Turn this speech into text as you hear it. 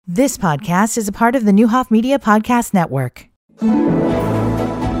This podcast is a part of the Newhoff Media Podcast Network.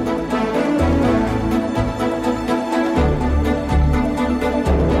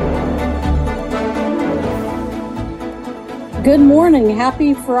 Good morning.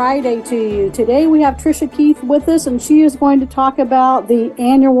 Happy Friday to you. Today we have Tricia Keith with us, and she is going to talk about the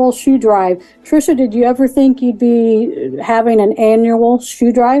annual shoe drive. Tricia, did you ever think you'd be having an annual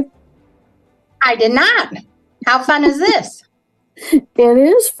shoe drive? I did not. How fun is this? It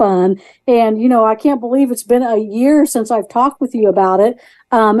is fun. And, I can't believe it's been a year since I've talked with you about it.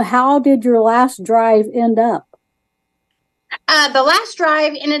 How did your last drive end up? The last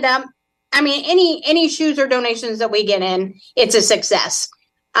drive ended up, any shoes or donations that we get in, it's a success.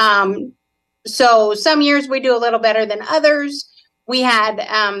 So some years we do a little better than others. We had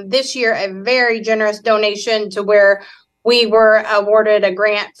this year a very generous donation to where we were awarded a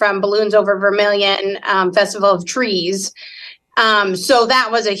grant from Balloons Over Vermilion Festival of Trees. So that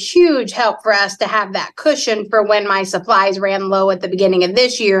was a huge help for us to have that cushion for when my supplies ran low at the beginning of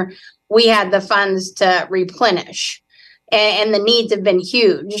this year. We had the funds to replenish, and the needs have been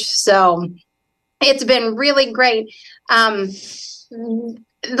huge. So it's been really great.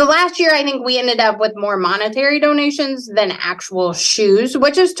 The last year, I think we ended up with more monetary donations than actual shoes,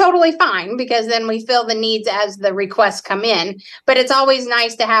 which is totally fine because then we fill the needs as the requests come in. But it's always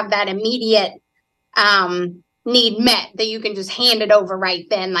nice to have that immediate need met that you can just hand it over right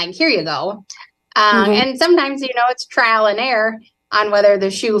then, like, here you go. And sometimes, it's trial and error on whether the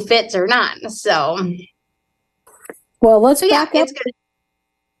shoe fits or not. So, well, let's back up. It's good.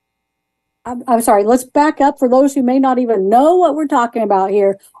 I'm sorry. Let's back up for those who may not even know what we're talking about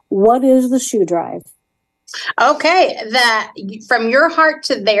here. What is the shoe drive? Okay, the From Your Heart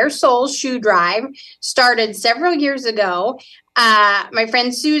to Their Soul shoe drive started several years ago. My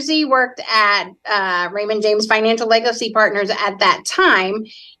friend Susie worked at Raymond James Financial Legacy Partners at that time,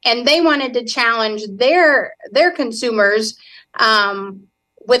 and they wanted to challenge their consumers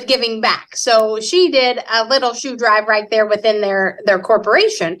with giving back. So she did a little shoe drive right there within their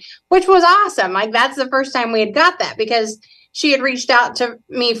corporation, which was awesome. Like, that's the first time we had got that because she had reached out to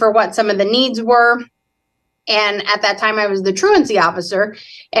me for what some of the needs were. And at that time, I was the truancy officer.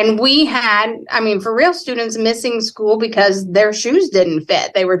 And we had, for real, students missing school because their shoes didn't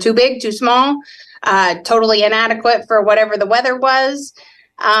fit. They were too big, too small, totally inadequate for whatever the weather was.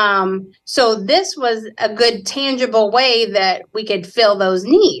 So this was a good, tangible way that we could fill those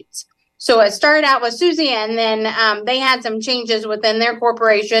needs. So it started out with Susie, and then they had some changes within their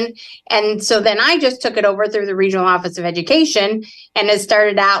corporation. And so then I just took it over through the Regional Office of Education. And it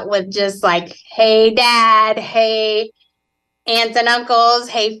started out with just like, hey, Dad, hey, aunts and uncles,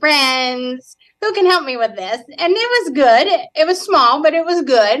 hey, friends, who can help me with this? And it was good. It was small, but it was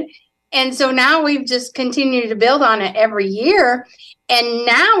good. And so now we've just continued to build on it every year. And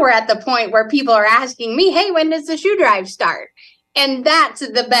now we're at the point where people are asking me, hey, when does the shoe drive start? And that's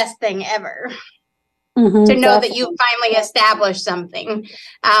the best thing ever, to know definitely. that you finally established something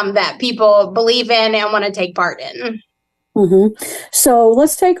that people believe in and want to take part in. So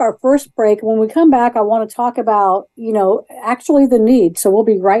let's take our first break. When we come back, I want to talk about, actually the need. So we'll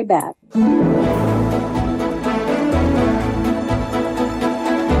be right back.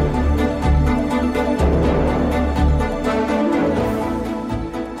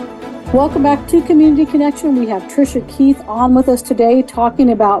 Welcome back to Community Connection. We have Tricia Keith on with us today talking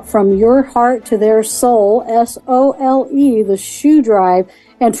about From Your Heart to Their Soul, SOLE, the shoe drive.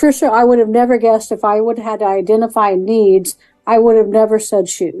 And Tricia, I would have never guessed if I would have had to identify needs, I would have never said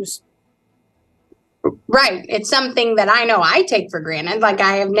shoes. Right. It's something that I know I take for granted. Like,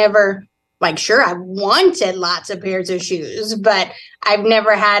 I have never, sure, I wanted lots of pairs of shoes, but I've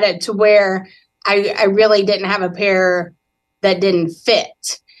never had it to where I really didn't have a pair that didn't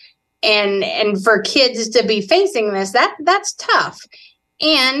fit. And for kids to be facing this, that's tough.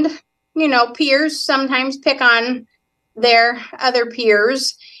 And, peers sometimes pick on their other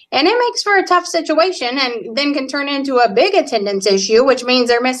peers, and it makes for a tough situation and then can turn into a big attendance issue, which means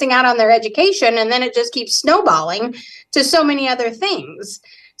they're missing out on their education. And then it just keeps snowballing to so many other things.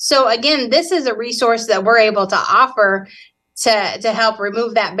 So again, this is a resource that we're able to offer to help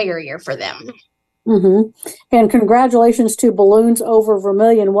remove that barrier for them. And congratulations to Balloons Over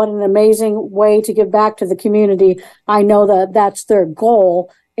Vermilion. What an amazing way to give back to the community. I know that that's their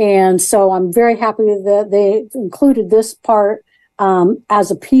goal. And so I'm very happy that they included this part as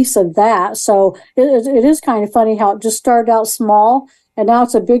a piece of that. So it is kind of funny how it just started out small and now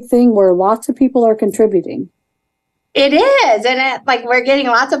it's a big thing where lots of people are contributing. It is. And we're getting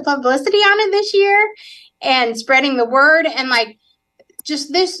lots of publicity on it this year and spreading the word. And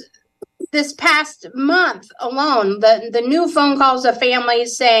just this this past month alone, the new phone calls of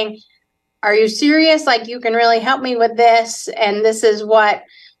families saying, are you serious? Like, you can really help me with this. And this is what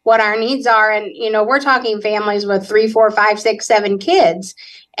our needs are. And, we're talking families with 3, 4, 5, 6, 7 kids.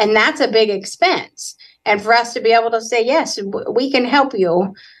 And that's a big expense. And for us to be able to say, yes, we can help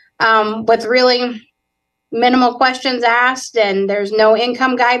you with really minimal questions asked, and there's no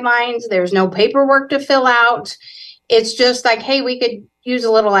income guidelines, there's no paperwork to fill out. It's just like, hey, we could use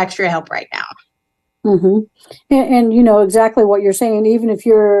a little extra help right now. Mm-hmm. And exactly what you're saying. Even if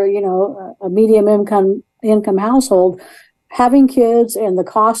you're, a medium income household, having kids and the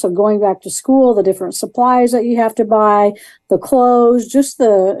cost of going back to school, the different supplies that you have to buy, the clothes, just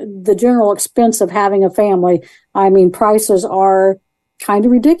the general expense of having a family. I mean, prices are kind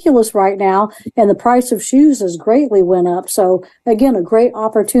of ridiculous right now, and the price of shoes has greatly went up. So again, a great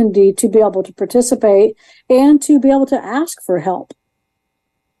opportunity to be able to participate and to be able to ask for help.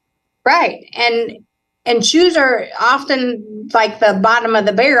 Right. And shoes are often like the bottom of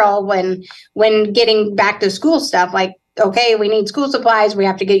the barrel when getting back to school stuff. Like, okay, we need school supplies, we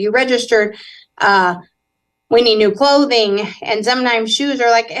have to get you registered, we need new clothing, and sometimes shoes are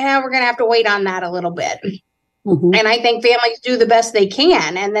like, we're gonna have to wait on that a little bit. Mm-hmm. And I think families do the best they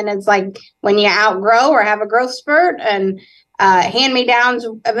can. And then it's like when you outgrow or have a growth spurt and hand-me-downs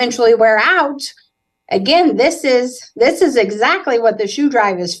eventually wear out. Again, this is exactly what the shoe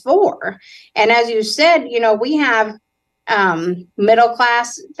drive is for. And as you said, we have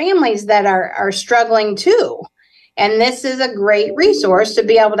middle-class families that are struggling too. And this is a great resource to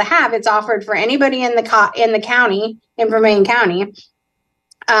be able to have. It's offered for anybody in the county, in Vermilion County.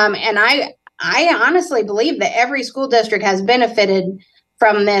 And I honestly believe that every school district has benefited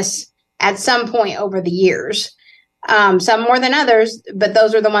from this at some point over the years. Some more than others, but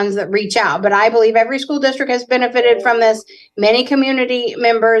those are the ones that reach out. But I believe every school district has benefited from this, many community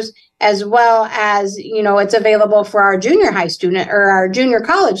members, as well as, it's available for our junior high student or our junior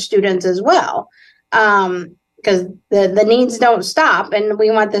college students as well. Because the needs don't stop, and we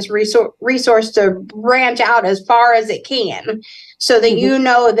want this resource to branch out as far as it can, so that you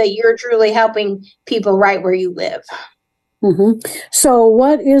know that you're truly helping people right where you live. Mm-hmm. So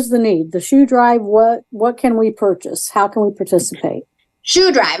what is the need? The shoe drive, what can we purchase? How can we participate?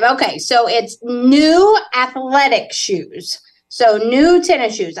 Shoe drive. Okay. So it's new athletic shoes. So new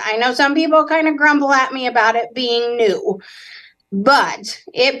tennis shoes. I know some people kind of grumble at me about it being new, but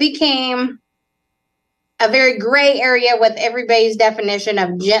it became a very gray area with everybody's definition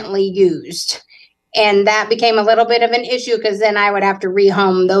of gently used. And that became a little bit of an issue because then I would have to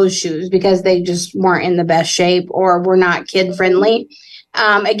rehome those shoes because they just weren't in the best shape or were not kid friendly.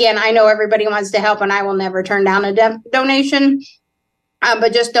 Again, I know everybody wants to help and I will never turn down a donation.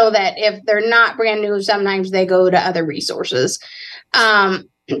 But just know that if they're not brand new, sometimes they go to other resources.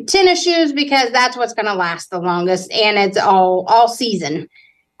 Tennis shoes, because that's what's going to last the longest, and it's all season.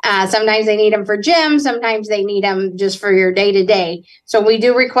 Sometimes they need them for gym. Sometimes they need them just for your day to day. So we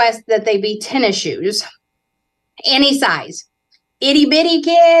do request that they be tennis shoes, any size, itty bitty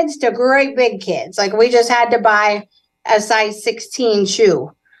kids to great big kids. Like we just had to buy a size 16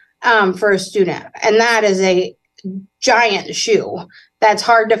 shoe for a student. And that is a giant shoe that's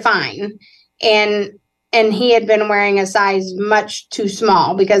hard to find. And he had been wearing a size much too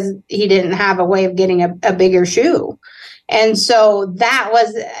small because he didn't have a way of getting a bigger shoe. And so that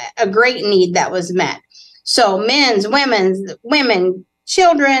was a great need that was met. So men's, women,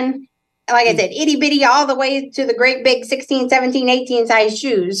 children, like I said, itty bitty all the way to the great big 16, 17, 18 size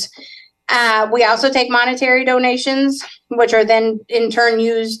shoes. We also take monetary donations, which are then in turn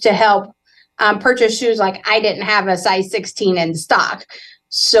used to help purchase shoes. Like I didn't have a size 16 in stock,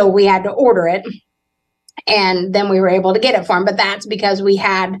 so we had to order it. And then we were able to get it for him. But that's because we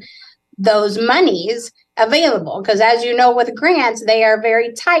had those monies available. Because as you know, with grants, they are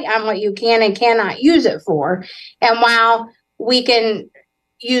very tight on what you can and cannot use it for. And while we can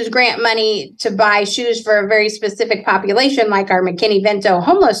use grant money to buy shoes for a very specific population, like our McKinney-Vento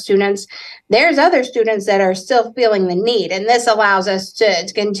homeless students, there's other students that are still feeling the need. And this allows us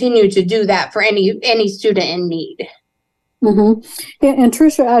to continue to do that for any student in need. Mm-hmm. And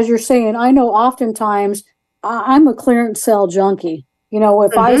Tricia, as you're saying, I know oftentimes I'm a clearance sale junkie. You know,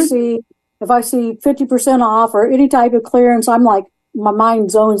 if I see 50% off or any type of clearance, I'm like, my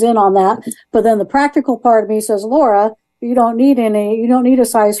mind zones in on that. But then the practical part of me says, Laura, you don't need a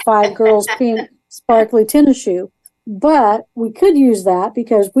size 5 girls pink sparkly tennis shoe. But we could use that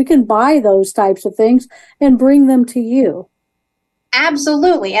because we can buy those types of things and bring them to you.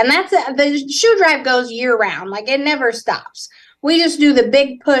 Absolutely. And that's the shoe drive goes year round. Like it never stops. we just do the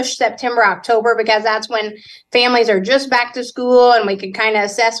big push September, October, because that's when families are just back to school and we can kind of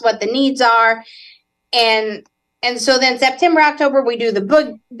assess what the needs are. And so then September, October, we do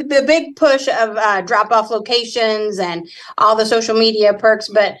the big push of drop-off locations and all the social media perks.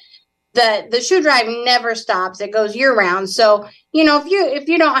 But the shoe drive never stops. It goes year round. So, if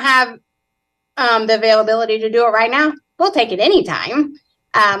you don't have the availability to do it right now, we'll take it anytime,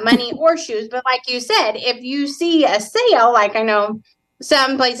 money or shoes. But like you said, if you see a sale, like I know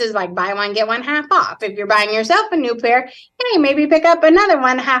some places like buy one, get one half off. If you're buying yourself a new pair, hey, maybe pick up another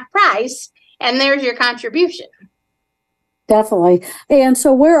one half price. And there's your contribution. Definitely. And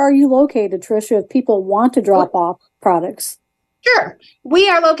so where are you located, Tricia, if people want to drop off products? Sure. We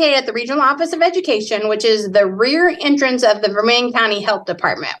are located at the Regional Office of Education, which is the rear entrance of the Vermilion County Health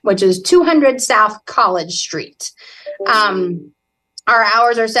Department, which is 200 South College Street. Our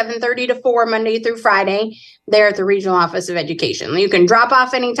hours are 7:30 to 4, Monday through Friday, there at the Regional Office of Education. You can drop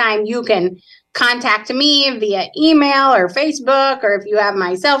off anytime. You can contact me via email or Facebook, or if you have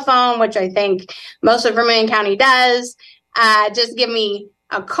my cell phone, which I think most of Vermilion County does, just give me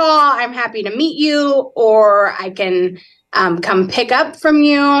a call. I'm happy to meet you, or I can come pick up from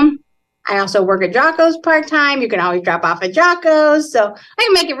you. I also work at Jocko's part-time. You can always drop off at Jocko's. So I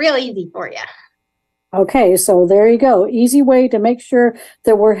can make it real easy for you. Okay, so there you go. Easy way to make sure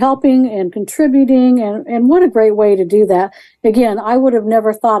that we're helping and contributing. And what a great way to do that. Again, I would have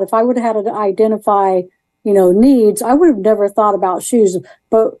never thought, if I would have had to identify, needs, I would have never thought about shoes.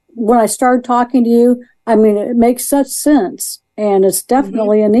 But when I started talking to you, I mean, it makes such sense. And it's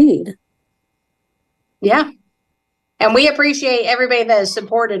definitely a need. Yeah. And we appreciate everybody that has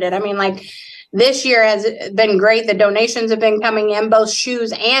supported it. I mean, like this year has been great. The donations have been coming in, both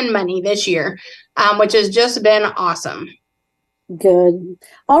shoes and money this year, which has just been awesome. Good.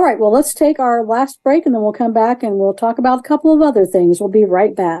 All right. Well, let's take our last break and then we'll come back and we'll talk about a couple of other things. We'll be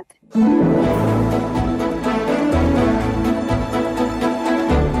right back.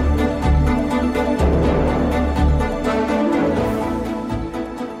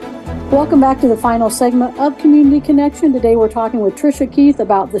 Welcome back to the final segment of Community Connection. Today we're talking with Tricia Keith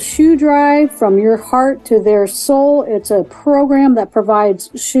about the Shoe Drive, From Your Heart to Their Soul. It's a program that provides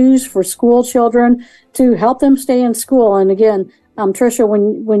shoes for school children to help them stay in school. And again, Tricia,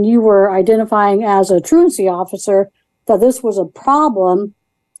 when you were identifying as a truancy officer that this was a problem,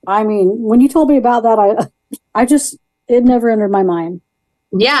 I mean, when you told me about that, it never entered my mind.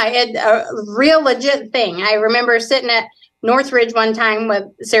 Yeah, it's a real legit thing. I remember sitting at Northridge one time with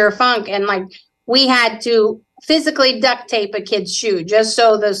Sarah Funk, and we had to physically duct tape a kid's shoe just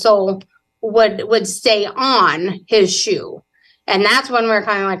so the sole would stay on his shoe. And that's when we're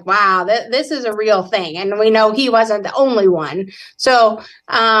kind of like, wow, this is a real thing. And we know he wasn't the only one. So,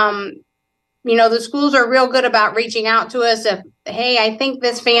 the schools are real good about reaching out to us if, hey, I think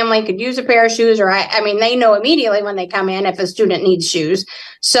this family could use a pair of shoes, or I mean, they know immediately when they come in if a student needs shoes.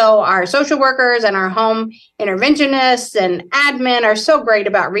 So our social workers and our home interventionists and admin are so great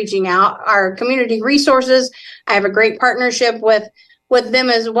about reaching out. Our community resources, I have a great partnership with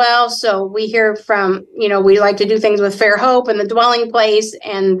them as well. So we hear from, we like to do things with Fair Hope and the Dwelling Place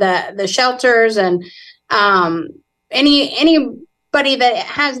and the shelters and anybody that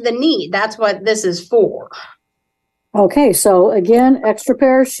has the need. That's what this is for. Okay, so again, extra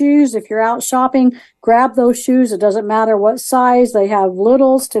pair of shoes. If you're out shopping, grab those shoes. It doesn't matter what size. They have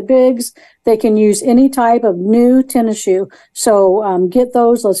littles to bigs. They can use any type of new tennis shoe. So get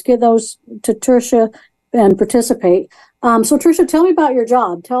those. Let's get those to Tricia and participate. So Tricia, tell me about your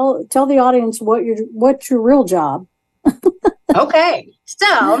job. Tell the audience what's your real job. Okay, so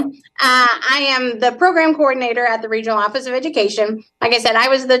I am the program coordinator at the Regional Office of Education. Like I said, I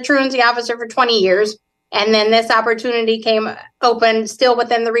was the truancy officer for 20 years. And then this opportunity came open still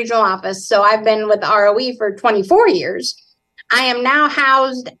within the regional office. So I've been with ROE for 24 years. I am now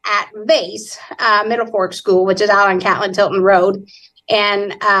housed at VACE, Middle Fork School, which is out on Catlin-Tilton Road.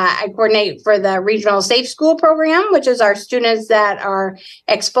 And I coordinate for the Regional Safe School Program, which is our students that are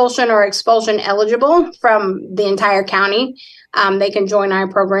expulsion or expulsion eligible from the entire county. They can join our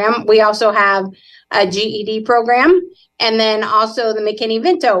program. We also have a GED program, and then also the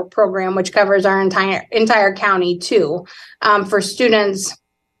McKinney-Vento program, which covers our entire county too, for students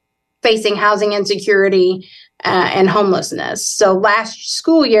facing housing insecurity and homelessness. So last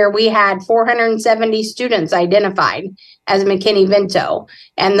school year, we had 470 students identified as McKinney-Vento,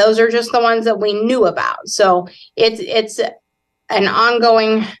 and those are just the ones that we knew about. So it's an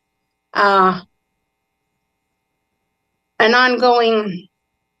ongoing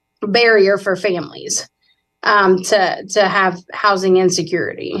barrier for families to have housing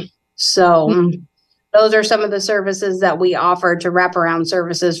insecurity. So those are some of the services that we offer to wraparound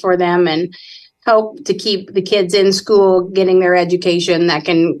services for them and help to keep the kids in school, getting their education that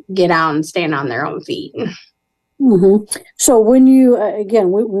can get out and stand on their own feet. Mm-hmm. So when you,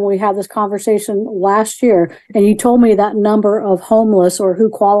 when we had this conversation last year and you told me that number of homeless or who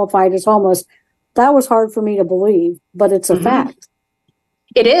qualified as homeless, that was hard for me to believe, but it's a fact.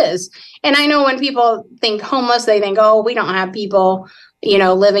 It is. And I know when people think homeless, they think, oh, we don't have people,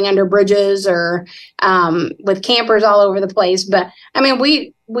 living under bridges or with campers all over the place. But I mean,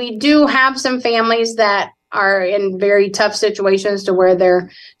 we do have some families that are in very tough situations to where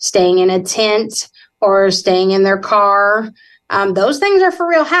they're staying in a tent or staying in their car. Those things are for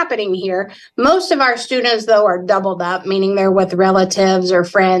real happening here. Most of our students, though, are doubled up, meaning they're with relatives or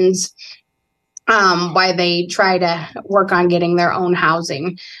friends while they try to work on getting their own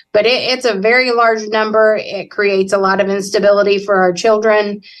housing. But it's a very large number. It creates a lot of instability for our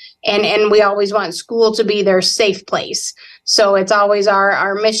children. And we always want school to be their safe place. So it's always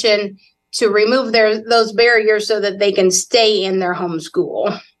our mission to remove those barriers so that they can stay in their home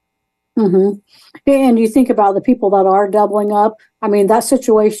school. Mm-hmm. And you think about the people that are doubling up. I mean, that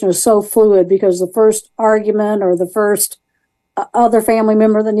situation is so fluid because the first argument or the first other family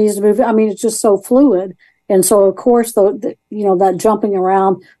member that needs to move, I mean, it's just so fluid. And so, of course, that jumping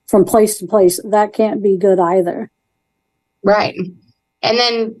around from place to place, that can't be good either. Right. And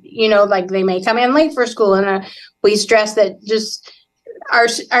then, like they may come in late for school, and we stress that just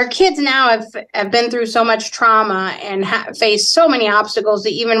our kids now have been through so much trauma and faced so many obstacles to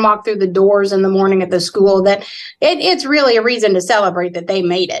even walk through the doors in the morning at the school that it's really a reason to celebrate that they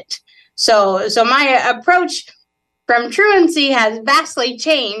made it. So my approach from truancy has vastly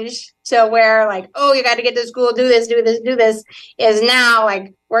changed to where like, oh, you got to get to school, do this, is now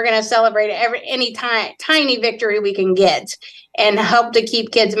like we're going to celebrate any tiny victory we can get and help to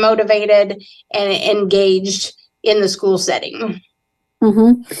keep kids motivated and engaged in the school setting.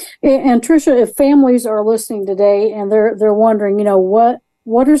 Mm-hmm. And Tricia, if families are listening today and they're wondering,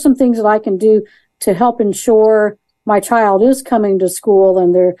 what are some things that I can do to help ensure my child is coming to school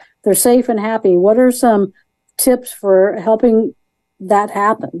and they're safe and happy? What are some tips for helping that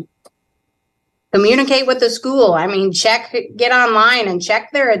happen? Communicate with the school. I mean, get online and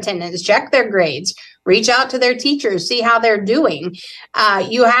check their attendance, check their grades, reach out to their teachers, see how they're doing.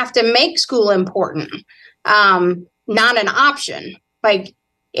 You have to make school important, not an option. Like,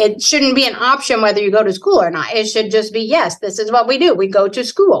 it shouldn't be an option whether you go to school or not. It should just be, yes, this is what we do. We go to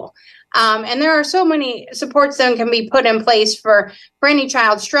school. And there are so many supports that can be put in place for any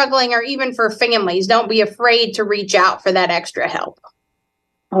child struggling or even for families. Don't be afraid to reach out for that extra help.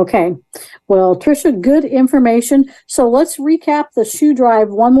 Okay. Well, Tricia, good information. So let's recap the shoe drive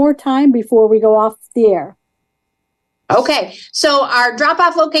one more time before we go off the air. Okay. So our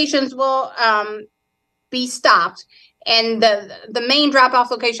drop-off locations will be stopped. And the main drop-off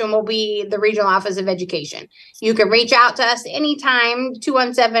location will be the Regional Office of Education. You can reach out to us anytime.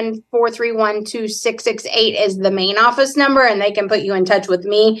 217-431-2668 is the main office number, and they can put you in touch with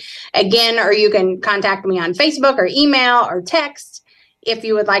me again, or you can contact me on Facebook or email or text if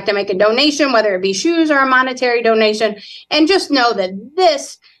you would like to make a donation, whether it be shoes or a monetary donation. And just know that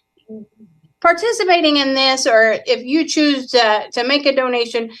participating in this, or if you choose to make a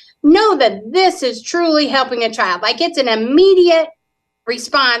donation, know that this is truly helping a child. Like, it's an immediate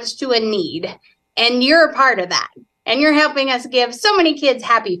response to a need, and you're a part of that. And you're helping us give so many kids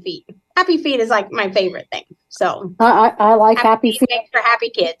happy feet. Happy feet is like my favorite thing. So I like happy feet for happy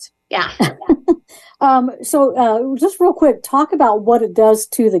kids. Yeah. So just real quick, talk about what it does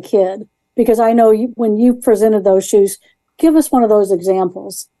to the kid, because I know when you presented those shoes, give us one of those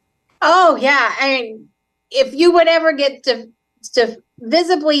examples. Oh, yeah. I mean, if you would ever get to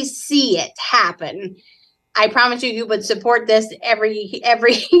visibly see it happen, I promise you would support this every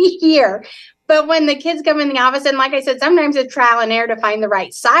year. But when the kids come in the office, and like I said, sometimes it's trial and error to find the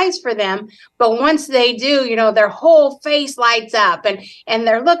right size for them. But once they do, their whole face lights up and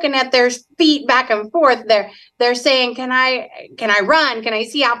they're looking at their feet back and forth. They're saying, can I run? Can I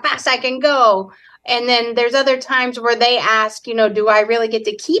see how fast I can go? And then there's other times where they ask, do I really get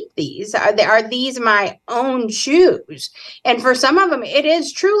to keep these? Are these my own shoes? And for some of them, it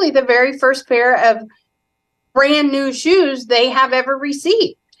is truly the very first pair of brand new shoes they have ever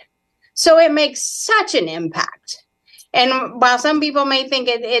received. So it makes such an impact. And while some people may think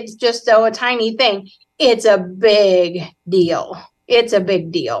it's just a tiny thing, it's a big deal. It's a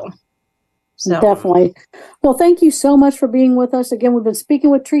big deal. So. Definitely. Well, thank you so much for being with us. Again, we've been speaking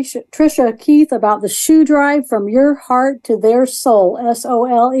with Tricia Keith about the shoe drive from your heart to their soul,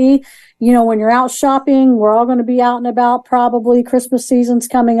 SOLE. When you're out shopping, we're all going to be out and about, probably Christmas season's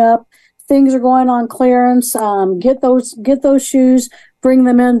coming up. things are going on clearance. Get those shoes, bring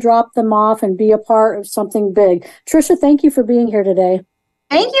them in, drop them off, and be a part of something big. Tricia, thank you for being here today.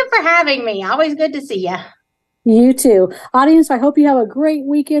 Thank you for having me. Always good to see you. You too. Audience, I hope you have a great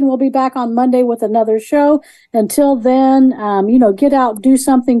weekend. We'll be back on Monday with another show. Until then, get out, do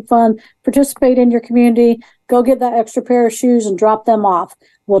something fun, participate in your community, go get that extra pair of shoes and drop them off.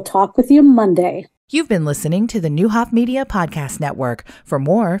 We'll talk with you Monday. You've been listening to the Neuhoff Media Podcast Network. For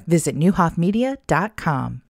more, visit neuhoffmedia.com.